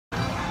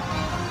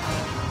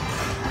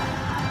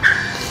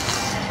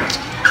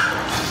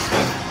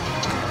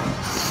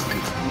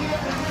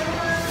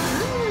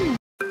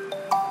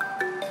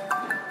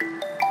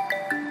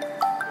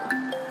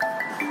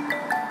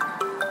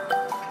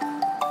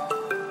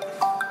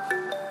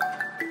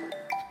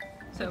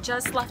too.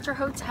 Just left our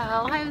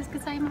hotel.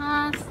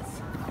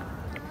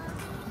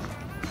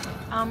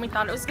 We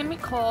thought it was gonna be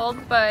cold,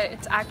 but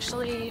it's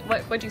actually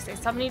what'd you say?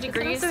 70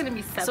 degrees. It's gonna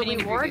be 70 so we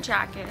wore degrees.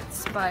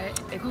 jackets, but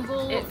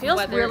Google it feels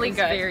weather really is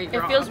good. very It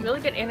wrong. feels really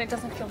good, and it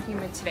doesn't feel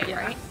humid today,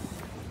 right?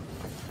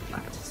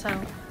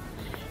 So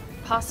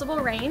possible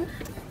rain,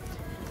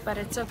 but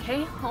it's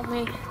okay.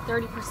 Only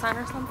 30%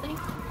 or something.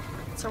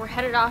 So we're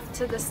headed off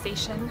to the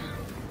station.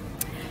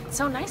 It's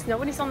so nice.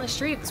 Nobody's on the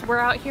streets. We're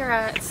out here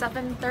at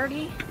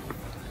 7:30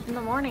 in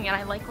the morning, and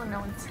I like when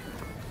no one's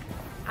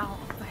out.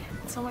 But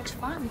it's so much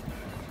fun.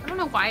 I don't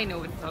know why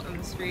nobody's out in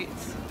the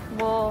streets.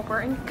 Well,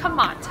 we're in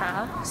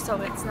Kamata, so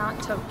it's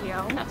not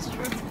Tokyo. That's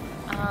true.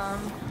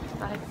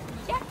 But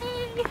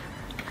yay!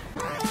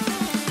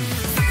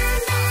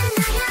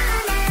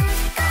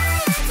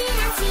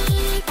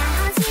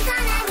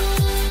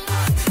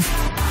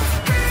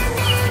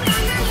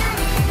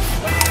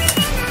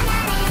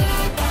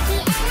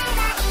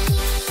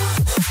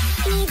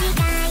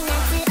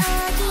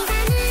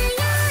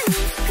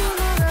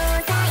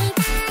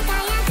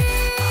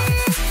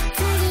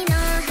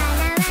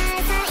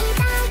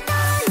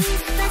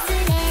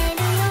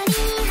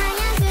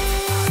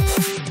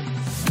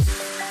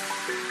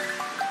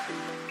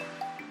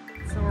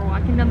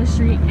 Down the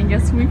street, and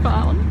guess who we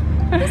found?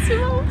 The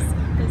Sumos.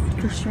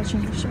 They're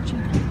stretching, they're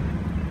stretching.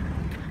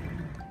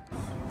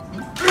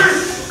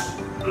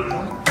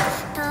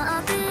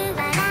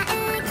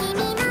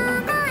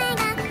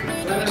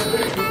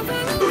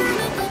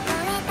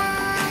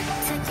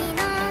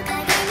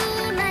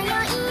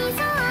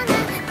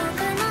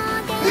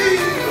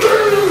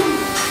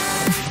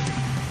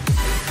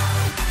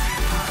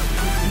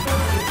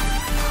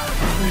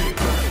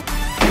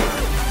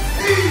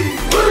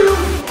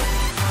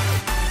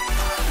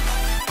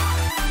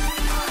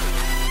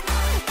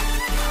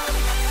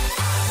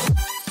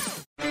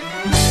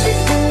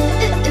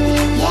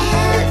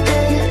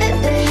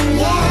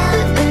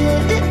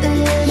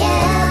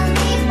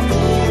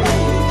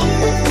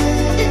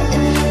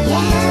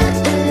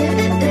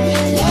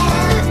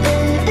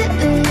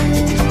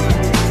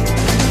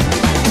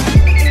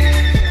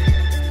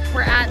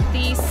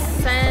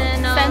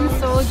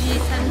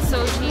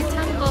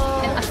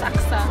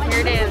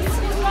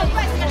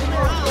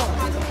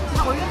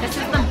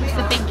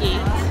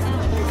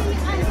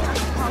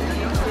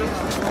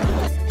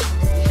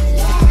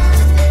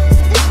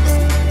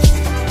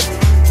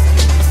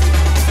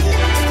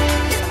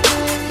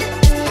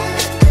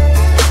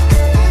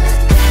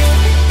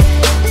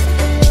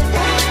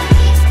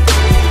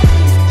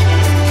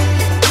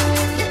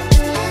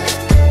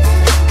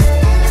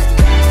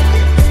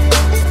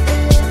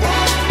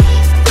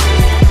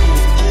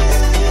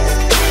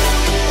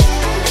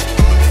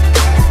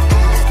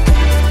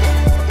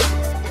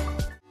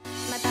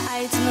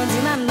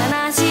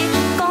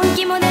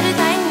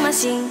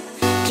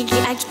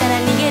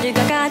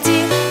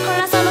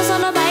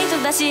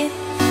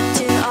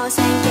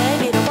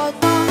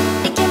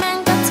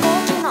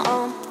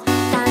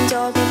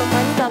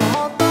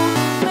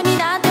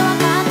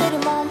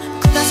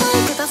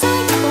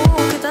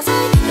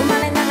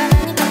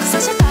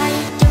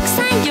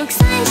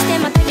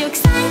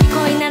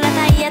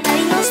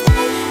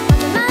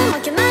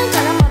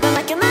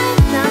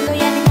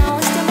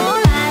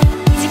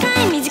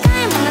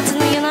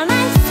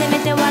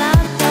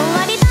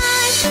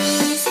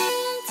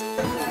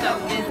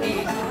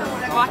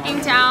 Walking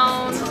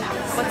down,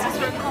 what's this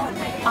road called?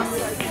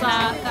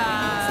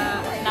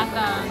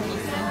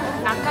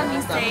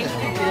 Nakamise.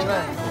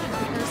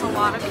 There's a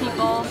lot of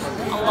people,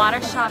 a lot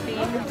of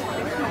shopping.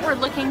 We're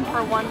looking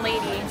for one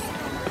lady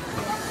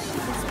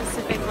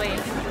specifically.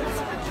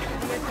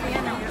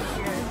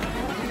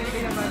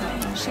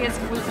 She has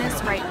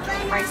glutinous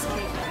rice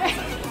cake.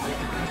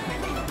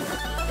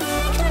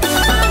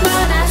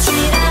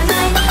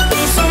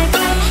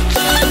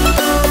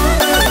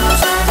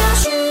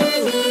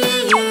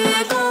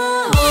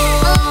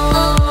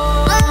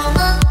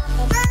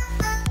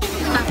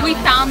 We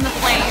found the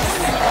place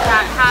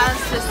that has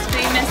this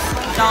famous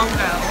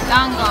dango.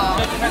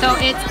 So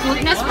it's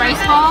glutinous rice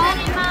ball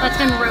that's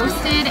been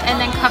roasted and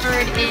then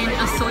covered in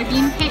a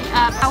soybean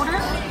powder.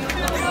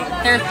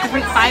 There are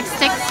 5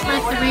 sticks for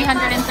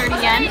 330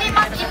 yen.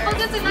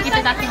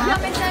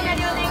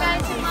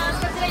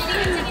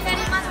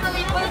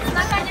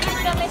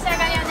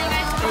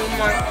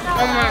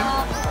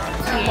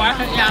 Wash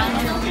it down.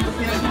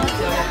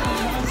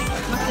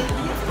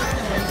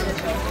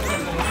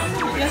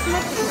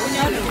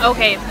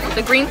 Okay,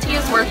 the green tea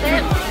is worth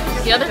it.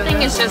 The other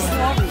thing is just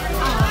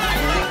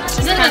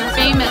kind of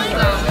famous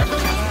though.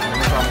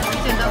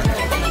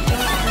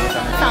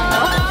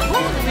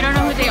 We don't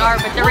know who they are,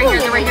 but they're right here,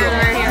 they're right here,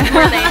 they're right here. Who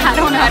are they? I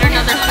don't know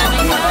they're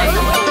filming something.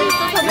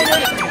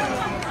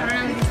 I don't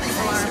know who these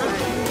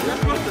people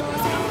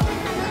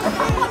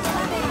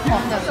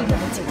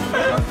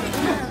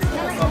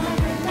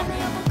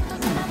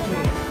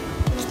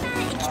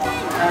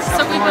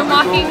So we've been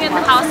walking in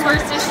the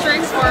housewares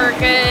district for a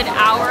good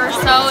hour or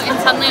so, and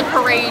suddenly a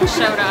parade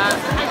showed up.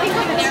 I think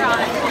they're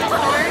on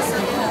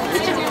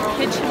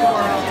kitchen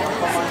world.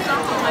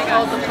 Oh my god.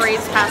 all the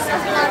parades passing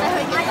through.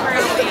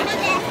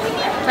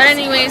 But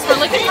anyways,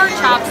 we're looking for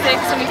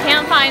chopsticks and we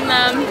can't find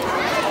them.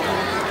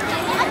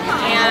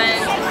 And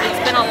it's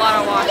been a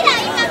lot of walking.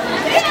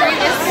 The street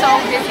is so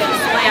busy.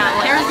 Yeah,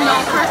 there's no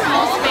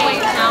personal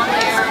space down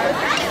there.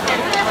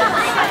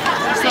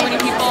 There's so many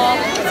people.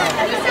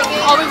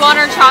 All we want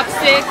are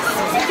chopsticks.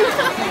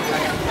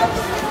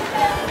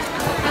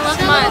 I love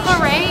the little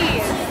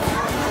parade.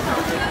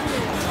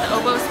 The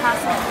oboes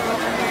passing through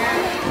over here.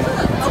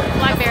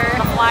 Flag bearer.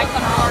 The flag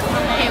people are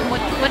coming. Okay,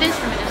 what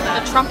instrument is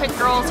that? The trumpet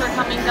girls are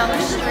coming down the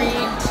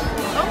street.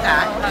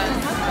 Okay.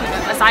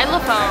 A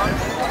xylophone.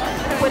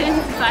 What is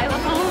a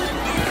xylophone?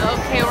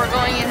 Okay, we're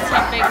going into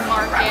a big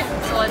market,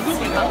 so let's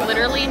see. But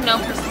literally no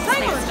personal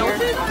space here.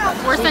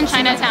 Worse than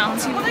Chinatown.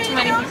 Too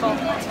many people.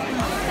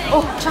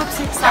 Oh,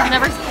 chopsticks! I've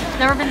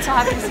never been so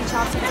happy to see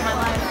chopsticks in my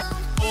life.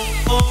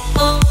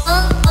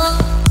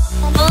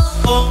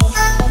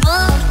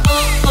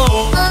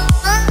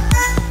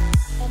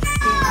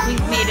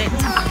 We've made it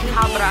to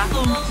Akihabara,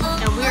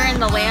 and we're in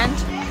the land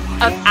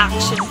of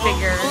action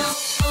figures.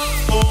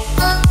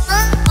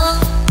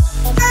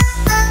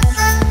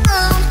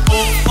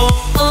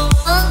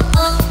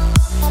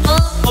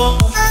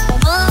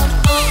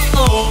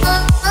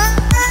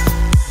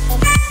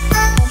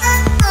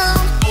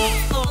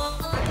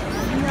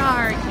 We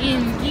are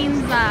in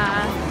Ginza,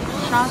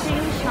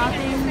 shopping,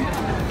 shopping,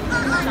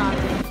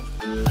 shopping.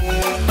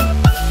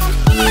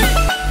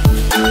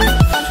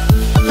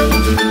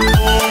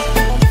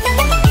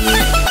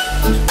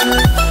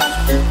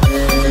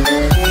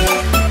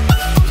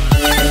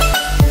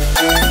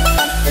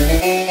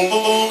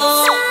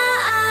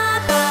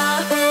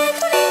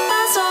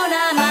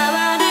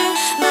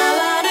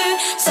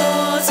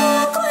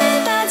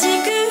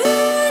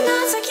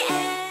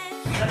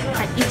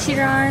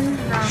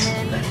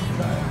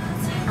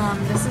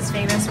 This is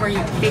famous where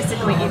you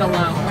basically eat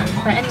alone.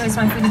 But anyways,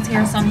 my food is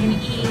here, so I'm gonna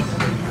eat.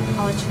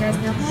 I'll let you guys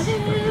know how it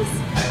is.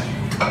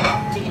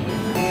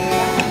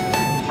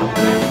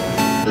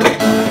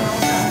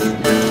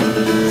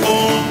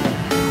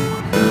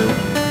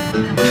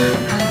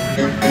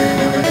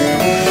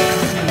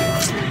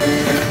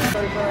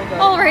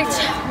 Alright,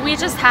 we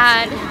just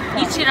had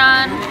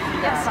Ichiran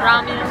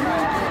ramen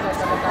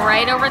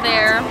right over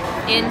there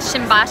in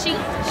Shimbashi.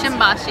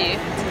 Shimbashi.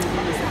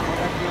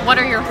 What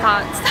are your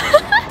thoughts?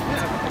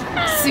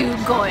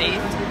 Sugoi.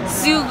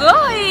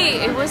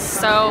 Sugoi! It was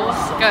so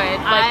good.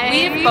 Like,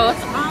 we both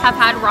have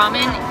had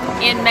ramen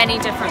in many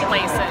different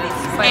places.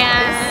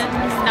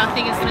 And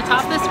nothing is gonna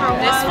top this for a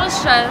while. This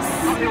was just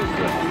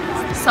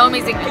so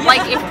amazing.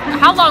 Like,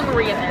 how long were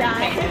we in there?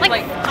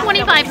 Like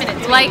 25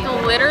 minutes. Like,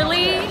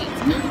 literally,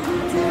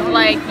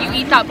 like, you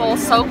eat that bowl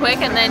so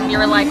quick and then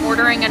you're like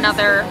ordering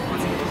another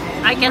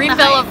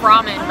refill of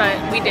ramen, but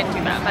we didn't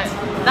do that. But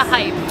the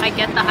hype. I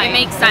get the hype. It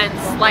makes sense.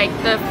 Like,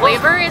 the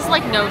flavor is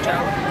like no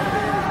joke.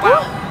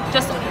 Wow.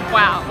 Just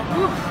wow.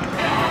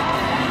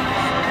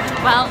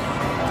 Well,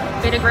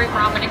 been a great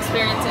ramen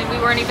experience, and we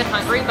weren't even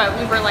hungry, but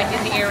we were like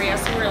in the area,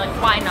 so we were like,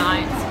 why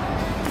not?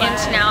 And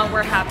now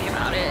we're happy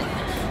about it.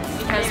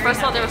 Because first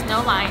of all, there was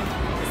no line.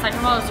 Second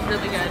of all, it was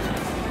really good.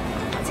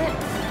 That's it.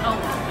 Oh,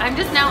 I'm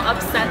just now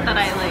upset that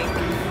I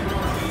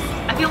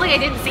feel like I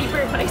didn't savor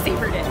it, but I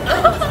savored it.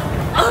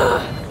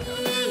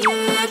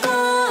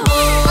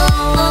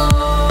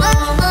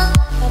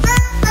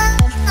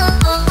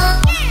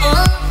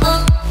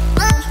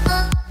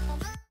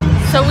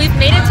 So we've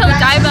made it to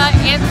Odaiba,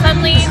 and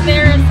suddenly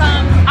there's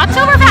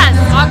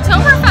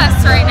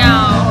Oktoberfest right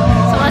now.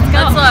 So let's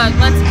go. Let's look.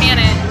 Let's pan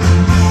it.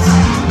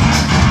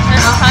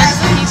 There's tons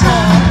of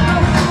people.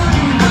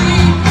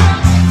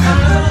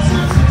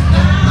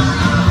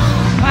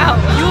 Wow.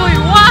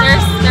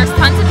 There's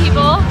tons of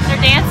people.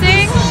 They're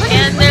dancing,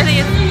 and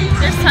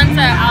there's tons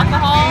of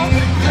alcohol.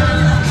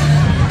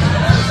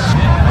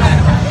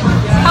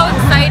 How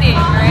exciting,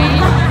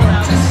 right?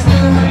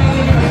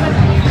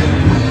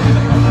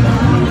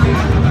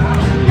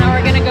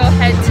 Go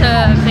ahead to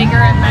bigger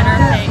and better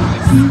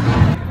things.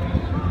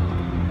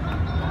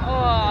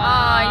 Oh,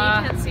 you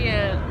can see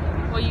it.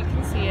 Well, you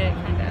can see it,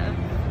 kind of.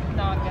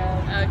 Not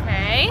good.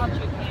 Okay.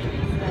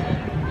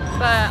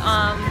 But,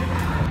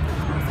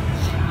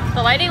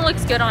 the lighting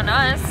looks good on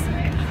us.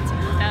 It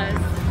does.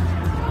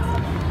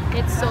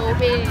 It's so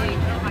big.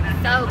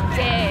 So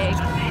big.